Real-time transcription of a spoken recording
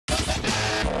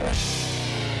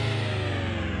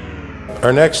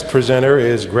Our next presenter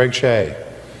is Greg Shay.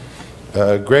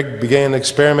 Greg began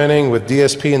experimenting with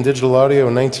DSP and digital audio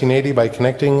in 1980 by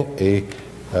connecting a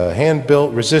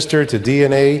hand-built resistor to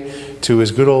DNA to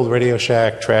his good old Radio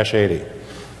Shack Trash 80.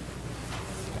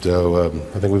 So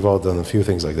I think we've all done a few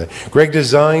things like that. Greg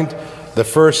designed the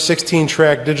first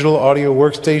 16-track digital audio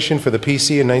workstation for the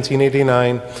PC in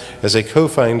 1989 as a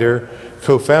co-founder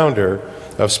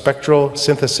of Spectral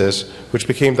Synthesis, which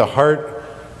became the heart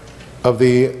of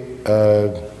the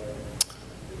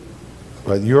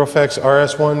Euroflex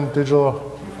RS1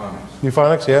 digital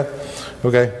Euphonics, yeah?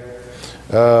 Okay.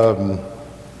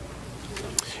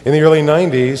 In the early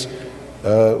 90s,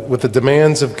 with the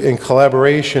demands and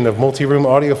collaboration of multi-room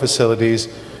audio facilities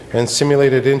and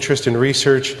simulated interest in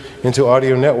research into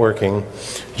audio networking,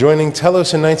 joining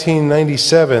Telos in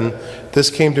 1997, this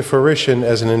came to fruition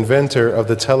as an inventor of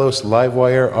the Telos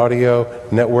Livewire audio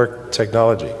network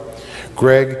technology.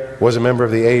 Greg was a member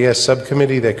of the AES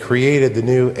subcommittee that created the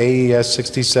new AES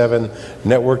 67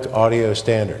 networked audio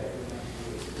standard.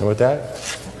 And with that,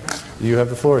 you have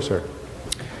the floor, sir.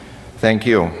 Thank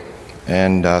you.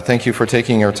 And thank you for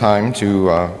taking your time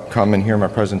to come and hear my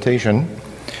presentation.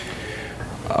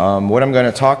 What I'm going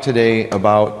to talk today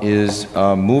about is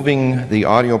moving the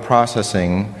audio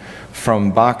processing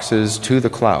from boxes to the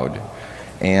cloud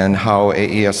and how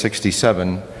AES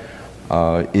 67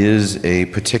 is a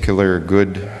particular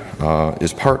good,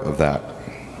 is part of that.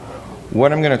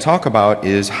 What I'm going to talk about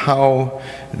is how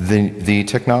the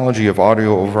technology of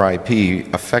audio over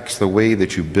IP affects the way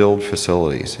that you build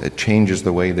facilities. It changes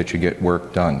the way that you get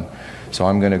work done. So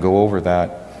I'm going to go over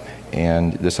that,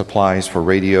 and this applies for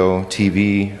radio,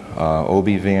 TV,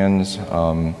 OB vans.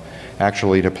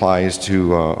 Actually, it applies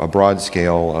to a broad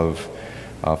scale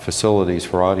of facilities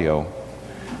for audio.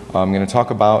 I'm going to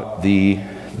talk about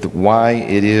why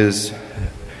it is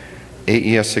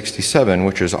AES 67,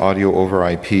 which is audio over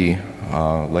IP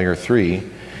layer 3,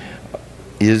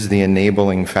 is the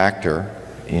enabling factor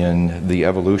in the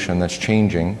evolution that's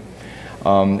changing.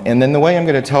 And then the way I'm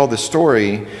going to tell the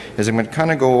story is I'm going to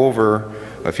kind of go over,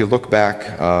 if you look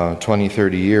back 20,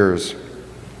 30 years,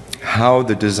 how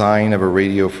the design of a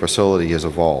radio facility has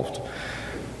evolved.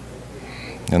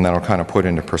 And that'll kind of put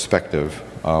into perspective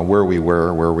where we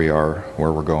were, where we are,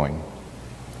 where we're going.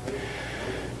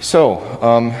 So,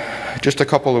 just a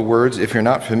couple of words. If you're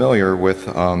not familiar with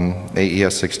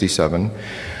AES 67,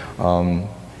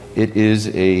 it is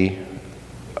a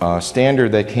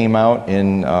standard that came out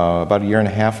in about a year and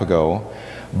a half ago,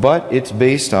 but it's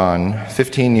based on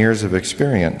 15 years of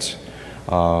experience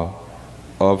of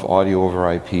audio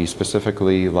over IP,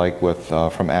 specifically like with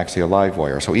from Axia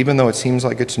Livewire. So even though it seems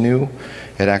like it's new,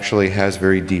 it actually has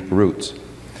very deep roots.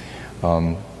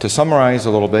 To summarize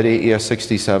a little bit, AES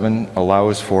 67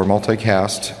 allows for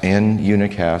multicast and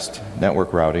unicast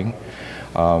network routing.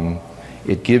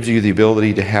 It gives you the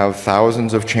ability to have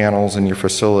thousands of channels in your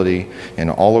facility and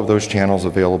all of those channels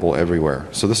available everywhere.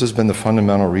 So this has been the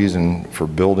fundamental reason for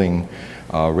building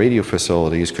radio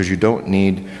facilities, because you don't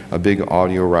need a big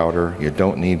audio router, you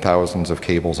don't need thousands of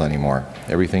cables anymore.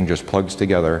 Everything just plugs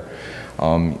together.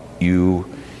 You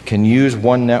can use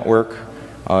one network.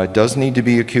 It does need to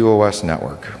be a QoS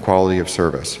network, quality of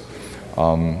service.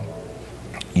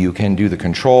 You can do the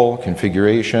control,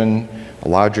 configuration,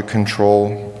 logic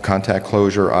control, contact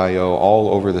closure, I/O, all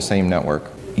over the same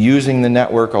network. Using the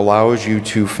network allows you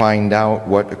to find out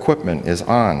what equipment is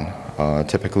on.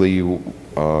 Typically,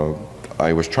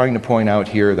 I was trying to point out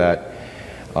here that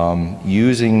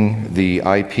using the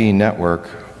IP network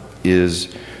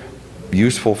is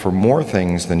useful for more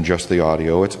things than just the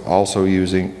audio. It's also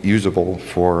usable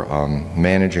for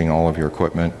managing all of your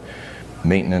equipment,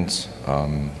 maintenance,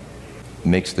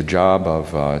 makes the job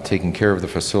of taking care of the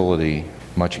facility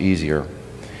much easier.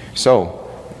 So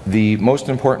the most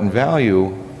important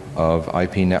value of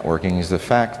IP networking is the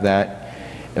fact that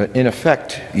in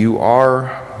effect you are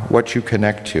what you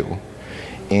connect to,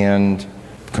 and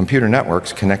computer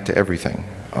networks connect to everything.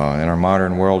 In our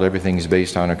modern world, everything is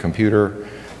based on a computer,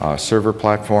 server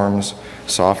platforms,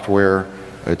 software.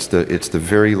 It's the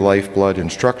very lifeblood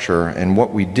and structure, and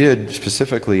what we did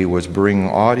specifically was bring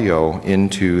audio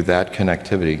into that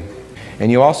connectivity.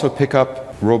 And you also pick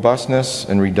up robustness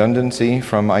and redundancy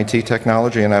from IT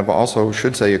technology, and I also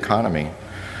should say economy,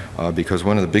 because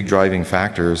one of the big driving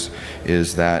factors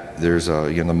is that there's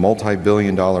a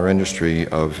multi-billion-dollar industry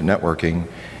of networking,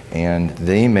 and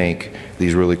they make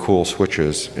these really cool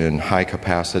switches in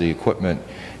high-capacity equipment,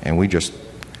 and we just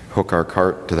hook our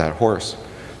cart to that horse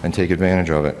and take advantage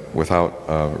of it without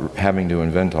having to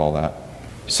invent all that.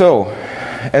 So,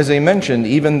 as I mentioned,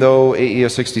 even though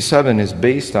AES 67 is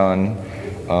based on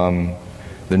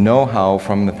the know-how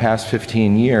from the past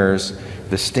 15 years,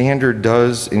 the standard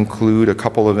does include a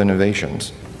couple of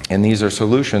innovations. And these are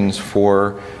solutions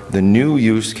for the new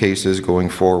use cases going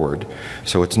forward.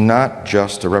 So it's not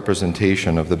just a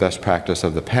representation of the best practice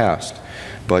of the past,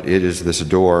 but it is this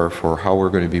door for how we're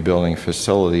going to be building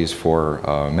facilities for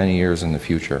many years in the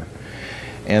future.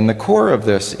 And the core of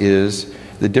this is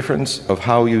the difference of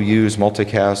how you use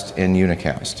multicast and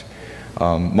unicast.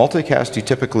 Multicast you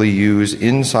typically use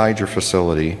inside your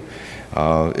facility.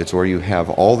 It's where you have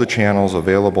all the channels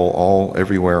available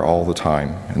everywhere all the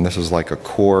time. And this is like a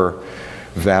core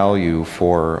value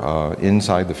for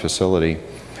inside the facility.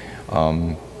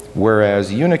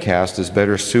 Whereas unicast is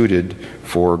better suited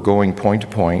for going point to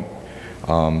point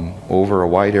over a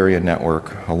wide area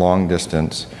network, a long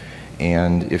distance.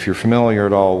 And if you're familiar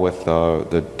at all with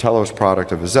the Telos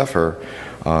product of a Zephyr,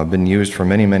 been used for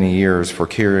many, many years for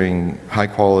carrying high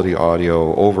quality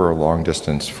audio over a long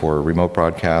distance for remote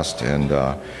broadcast and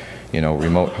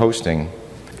remote hosting.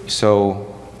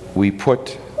 So we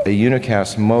put a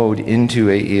unicast mode into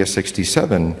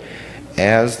AES-67.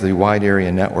 As the wide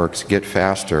area networks get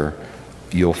faster,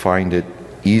 you'll find it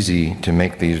easy to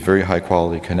make these very high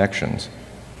quality connections.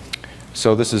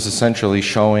 So this is essentially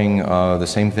showing the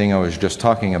same thing I was just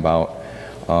talking about,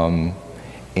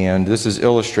 and this is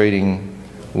illustrating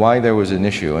why there was an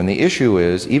issue. And the issue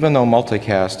is, even though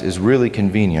multicast is really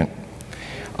convenient,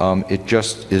 it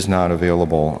just is not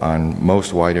available on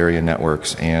most wide area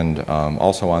networks and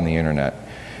also on the internet.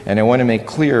 And I want to make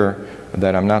clear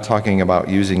that I'm not talking about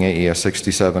using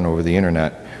AES-67 over the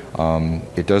internet.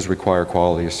 It does require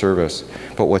quality of service.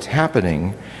 But what's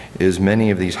happening is many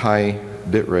of these high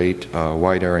bitrate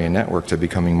wide area networks are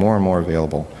becoming more and more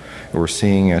available. We're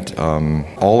seeing it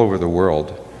all over the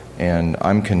world. And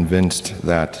I'm convinced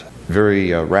that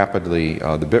very rapidly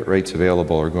the bit rates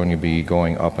available are going to be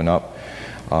going up and up.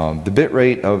 The bit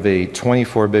rate of a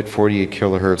 24-bit 48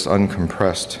 kilohertz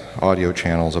uncompressed audio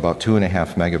channel is about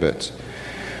 2.5 megabits.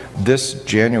 This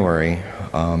January,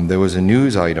 there was a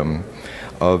news item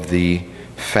of the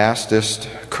fastest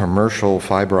commercial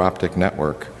fiber optic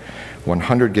network.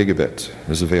 100 gigabits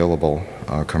is available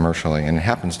commercially, and it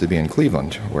happens to be in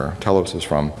Cleveland, where Telos is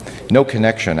from. No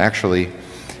connection. Actually,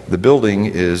 the building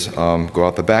is go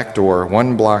out the back door,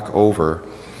 1 block over,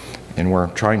 and we're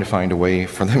trying to find a way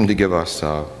for them to give us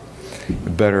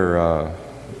better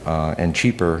and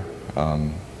cheaper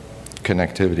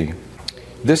connectivity.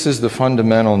 This is the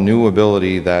fundamental new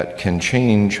ability that can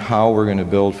change how we're going to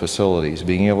build facilities,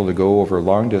 being able to go over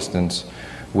long distance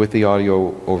with the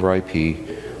audio over IP,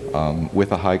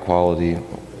 with a high quality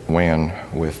WAN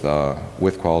with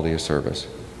quality of service.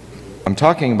 I'm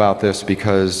talking about this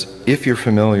because if you're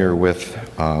familiar with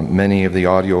many of the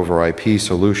audio over IP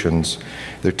solutions,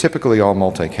 they're typically all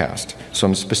multicast. So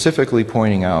I'm specifically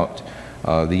pointing out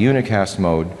the unicast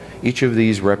mode. Each of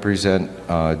these represent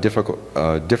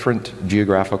different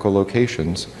geographical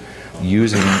locations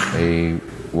using a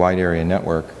wide area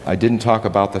network. I didn't talk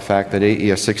about the fact that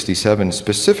AES-67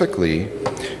 specifically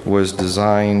was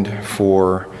designed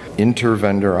for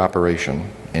inter-vendor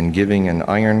operation and giving an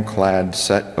ironclad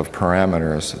set of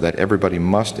parameters that everybody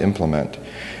must implement,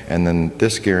 and then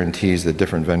this guarantees that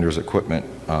different vendors' equipment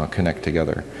connect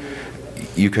together.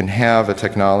 You can have a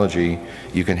technology,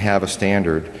 you can have a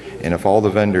standard, and if all the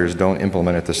vendors don't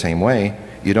implement it the same way,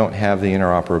 you don't have the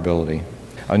interoperability.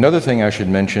 Another thing I should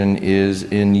mention is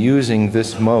in using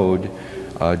this mode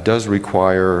does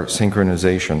require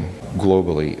synchronization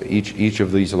globally. Each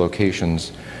of these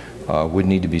locations would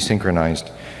need to be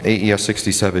synchronized.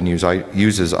 AES-67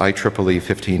 uses IEEE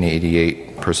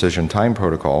 1588 precision time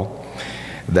protocol.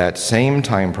 That same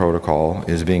time protocol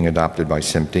is being adopted by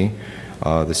SMPTE.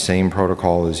 The same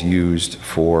protocol is used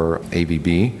for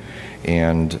ABB,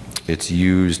 and it's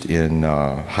used in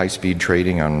high-speed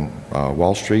trading on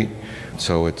Wall Street.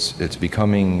 So it's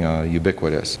becoming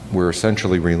ubiquitous. We're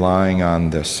essentially relying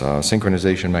on this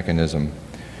synchronization mechanism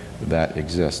that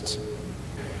exists.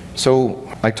 So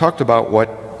I talked about what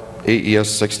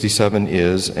AES-67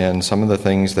 is and some of the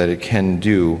things that it can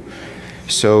do.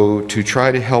 So to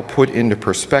try to help put into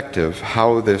perspective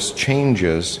how this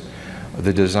changes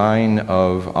the design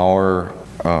of our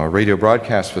radio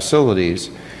broadcast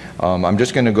facilities, I'm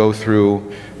just going to go through,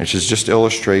 which is just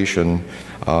illustration.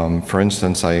 For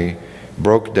instance, I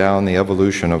broke down the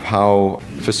evolution of how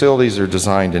facilities are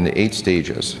designed into 8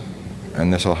 stages,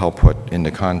 and this will help put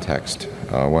into context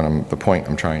the point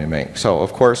I'm trying to make. So,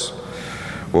 of course,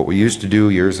 what we used to do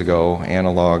years ago,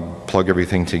 analog, plug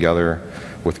everything together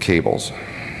with cables.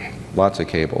 Lots of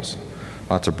cables,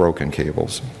 lots of broken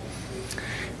cables.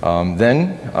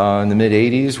 Then, in the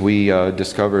mid-'80s, we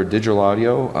discovered digital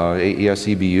audio, AES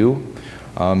EBU.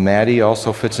 Maddie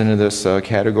also fits into this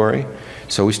category.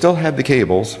 So we still had the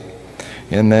cables,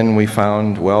 and then we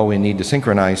found, well, we need to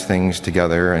synchronize things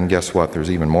together, and guess what?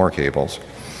 There's even more cables.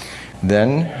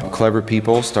 Then clever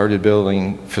people started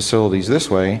building facilities this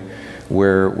way,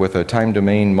 where with a time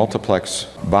domain multiplex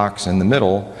box in the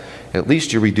middle, at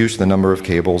least you reduce the number of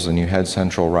cables and you had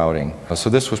central routing. So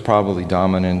this was probably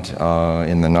dominant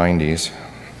in the 90s.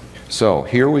 So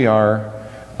here we are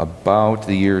about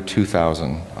the year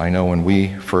 2000. I know when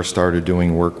we first started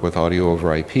doing work with audio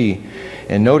over IP.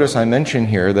 And notice I mentioned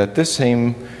here that this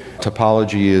same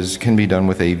topology can be done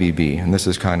with AVB, and this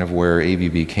is kind of where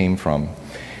AVB came from.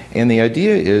 And the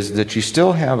idea is that you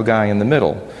still have a guy in the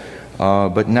middle,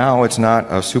 but now it's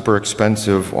not a super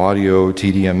expensive audio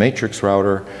TDM matrix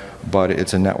router, but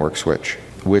it's a network switch,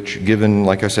 which, given,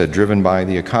 like I said, driven by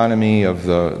the economy of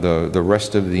the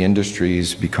rest of the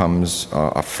industries, becomes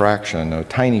a fraction, a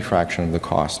tiny fraction of the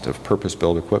cost of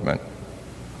purpose-built equipment.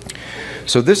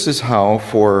 So this is how,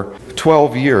 for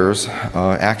 12 years,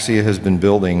 Axia has been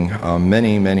building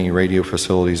many, many radio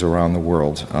facilities around the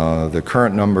world. The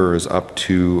current number is up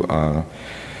to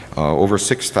over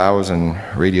 6,000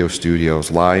 radio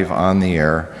studios live on the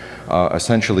air,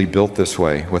 essentially built this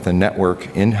way, with a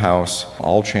network in-house,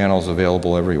 all channels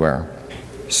available everywhere.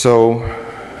 So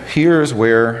here's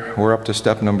where we're up to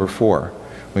step number 4.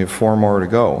 We have 4 more to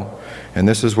go. And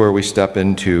this is where we step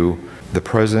into the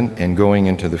present and going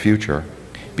into the future.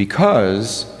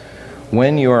 Because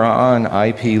when you're on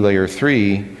IP layer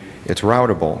 3, it's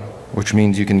routable, which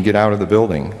means you can get out of the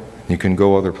building. You can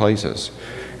go other places.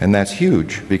 And that's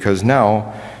huge, because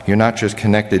now you're not just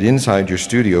connected inside your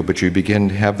studio, but you begin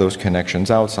to have those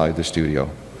connections outside the studio.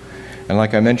 And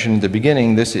like I mentioned at the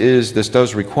beginning, this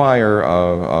does require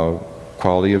a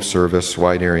quality of service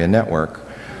wide area network,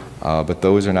 but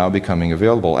those are now becoming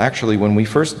available. Actually, when we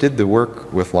first did the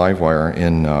work with Livewire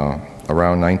in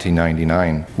around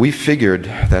 1999, we figured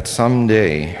that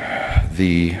someday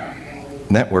the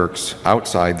networks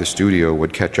outside the studio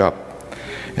would catch up.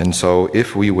 And so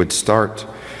if we would start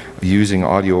using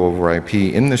audio over IP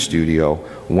in the studio,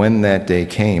 when that day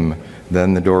came,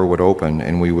 then the door would open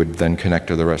and we would then connect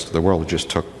to the rest of the world. It just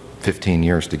took 15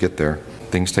 years to get there.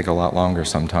 Things take a lot longer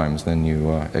sometimes than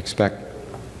you expect.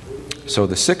 So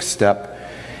the 6th step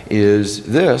is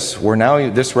this, where now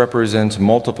this represents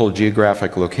multiple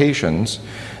geographic locations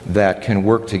that can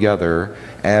work together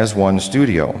as one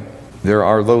studio. There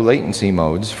are low latency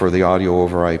modes for the audio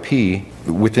over IP.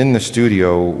 Within the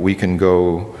studio, we can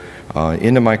go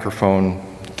in a microphone,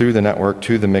 through the network,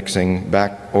 to the mixing,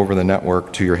 back over the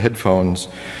network to your headphones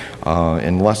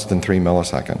in less than 3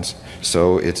 milliseconds.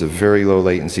 So it's a very low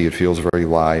latency, it feels very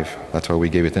live. That's why we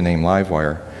gave it the name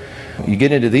Livewire. You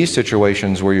get into these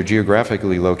situations where you're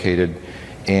geographically located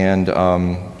and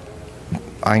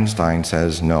Einstein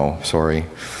says, no, sorry,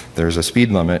 there's a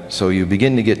speed limit. So you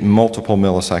begin to get multiple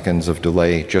milliseconds of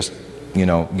delay just,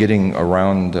 getting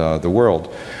around the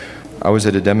world. I was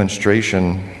at a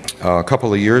demonstration a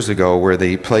couple of years ago where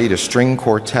they played a string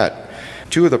quartet.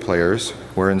 2 of the players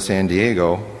were in San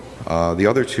Diego, the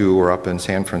other 2 were up in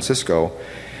San Francisco,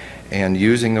 and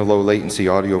using the low latency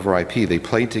audio over IP, they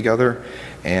played together,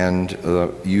 and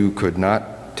you could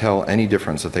not tell any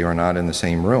difference that they were not in the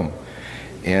same room.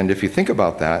 And if you think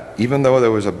about that, even though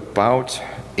there was about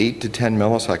 8 to 10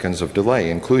 milliseconds of delay,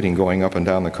 including going up and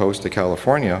down the coast of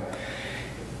California,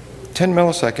 10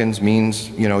 milliseconds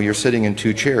means, you're sitting in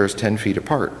 2 chairs 10 feet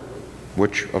apart,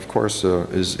 which of course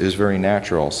is very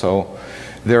natural. So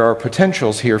there are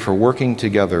potentials here for working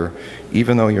together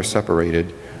even though you're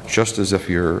separated, just as if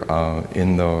you're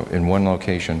in one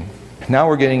location. Now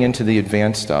we're getting into the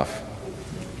advanced stuff.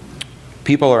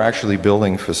 People are actually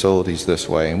building facilities this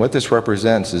way, and what this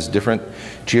represents is different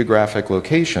geographic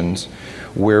locations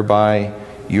whereby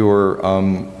you're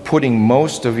putting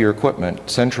most of your equipment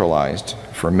centralized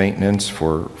for maintenance,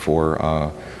 for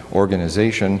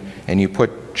organization, and you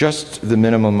put just the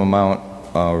minimum amount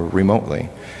remotely.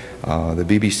 The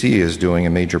BBC is doing a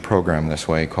major program this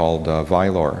way called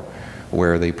Vylor,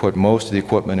 where they put most of the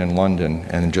equipment in London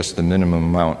and just the minimum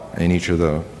amount in each of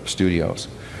the studios.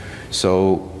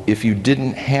 So if you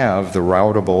didn't have the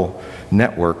routable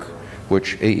network,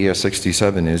 which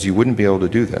AES-67 is, you wouldn't be able to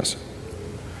do this.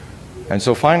 And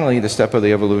so finally, the step of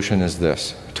the evolution is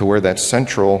this, to where that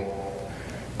central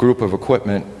group of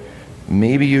equipment,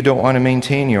 maybe you don't want to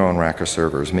maintain your own rack of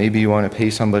servers. Maybe you want to pay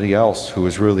somebody else who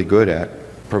is really good at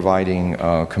providing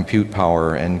compute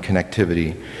power and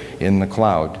connectivity in the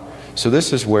cloud. So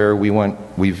this is where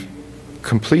we've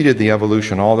completed the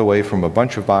evolution all the way from a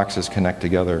bunch of boxes connect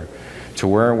together to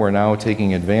where we're now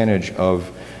taking advantage of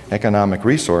economic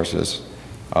resources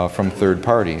from third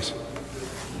parties.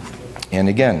 And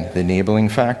again, the enabling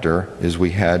factor is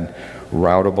we had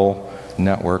routable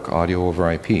network audio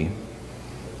over IP.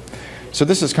 So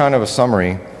this is kind of a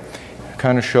summary,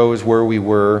 kind of shows where we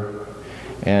were,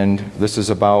 and this is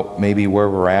about maybe where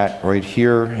we're at right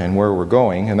here and where we're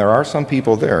going, and there are some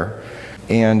people there.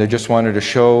 And I just wanted to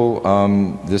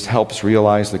show this helps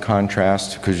realize the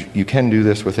contrast, because you can do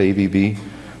this with AVB,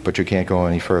 but you can't go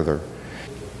any further.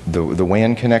 The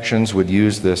WAN connections would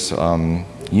use this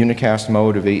unicast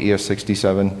mode of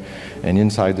AES67, and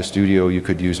inside the studio you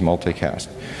could use multicast.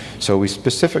 So we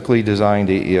specifically designed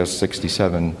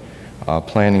AES67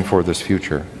 planning for this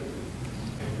future.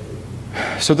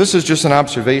 So this is just an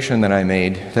observation that I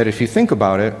made, that if you think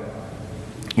about it,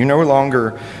 you're no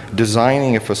longer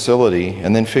designing a facility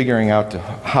and then figuring out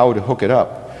how to hook it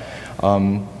up.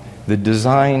 The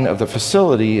design of the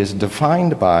facility is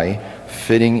defined by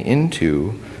fitting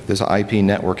into this IP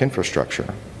network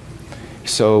infrastructure.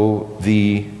 So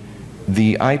the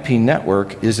IP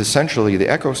network is essentially the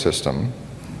ecosystem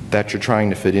that you're trying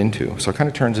to fit into. So it kind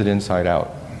of turns it inside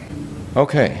out.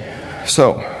 Okay,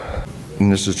 so,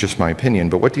 and this is just my opinion,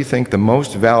 but what do you think the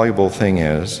most valuable thing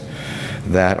is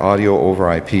that audio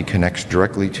over IP connects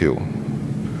directly to?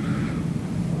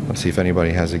 Let's see if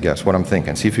anybody has a guess what I'm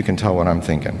thinking. See if you can tell what I'm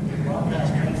thinking.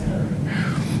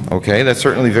 Okay, that's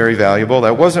certainly very valuable.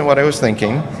 That wasn't what I was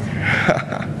thinking.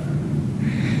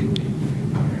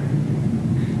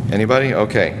 Anybody?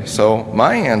 Okay, so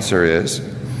my answer is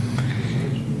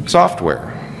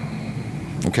software.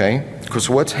 Okay, because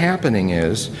what's happening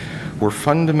is we're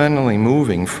fundamentally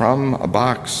moving from a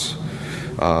box,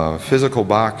 physical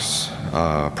box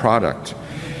product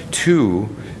to,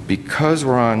 because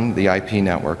we're on the IP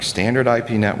network, standard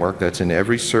IP network that's in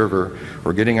every server,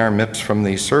 we're getting our MIPS from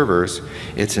these servers,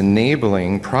 it's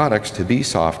enabling products to be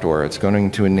software. It's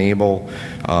going to enable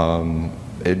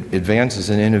advances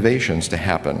and innovations to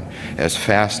happen as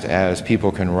fast as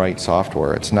people can write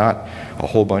software. It's not a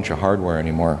whole bunch of hardware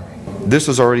anymore. This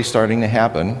is already starting to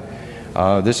happen.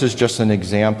 This is just an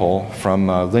example from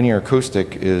Linear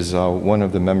Acoustic is one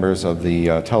of the members of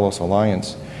the Telos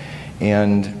Alliance,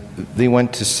 and they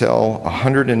went to sell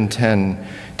 110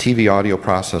 TV audio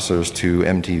processors to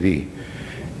MTV.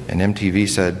 And MTV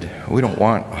said, we don't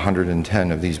want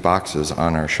 110 of these boxes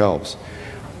on our shelves.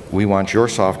 We want your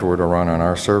software to run on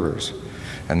our servers.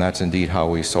 And that's indeed how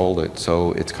we sold it.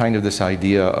 So it's kind of this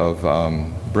idea of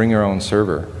bring your own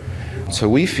server. So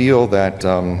we feel that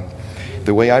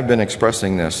the way I've been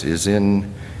expressing this is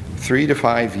in 3 to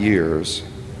 5 years,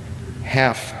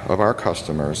 half of our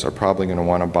customers are probably going to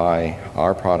want to buy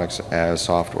our products as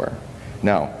software.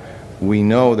 Now, we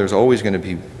know there's always going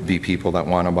to be people that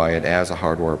want to buy it as a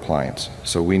hardware appliance.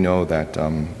 So we know that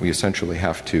we essentially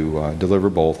have to deliver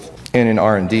both. And in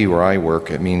R&D, where I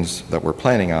work, it means that we're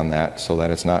planning on that so that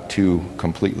it's not two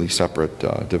completely separate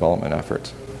development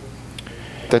efforts.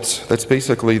 That's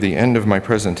basically the end of my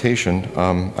presentation.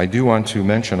 I do want to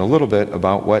mention a little bit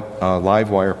about what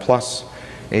Livewire Plus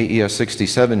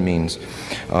AES67 means.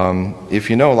 If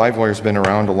you know, Livewire's been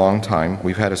around a long time.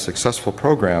 We've had a successful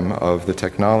program of the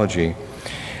technology.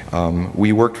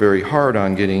 We worked very hard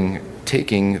on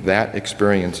taking that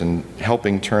experience and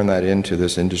helping turn that into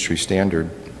this industry standard.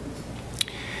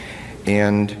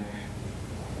 And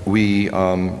we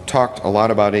talked a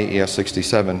lot about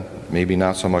AES67, maybe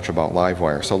not so much about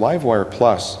Livewire. So Livewire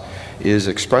Plus is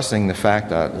expressing the fact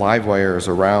that Livewire is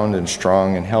around and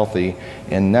strong and healthy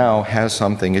and now has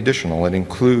something additional. It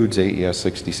includes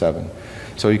AES67.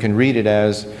 So you can read it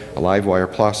as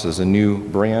Livewire Plus as a new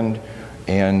brand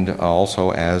and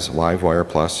also as Livewire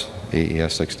Plus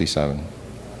AES67.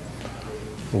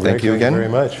 Thank you Thank you again. very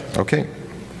much. Okay.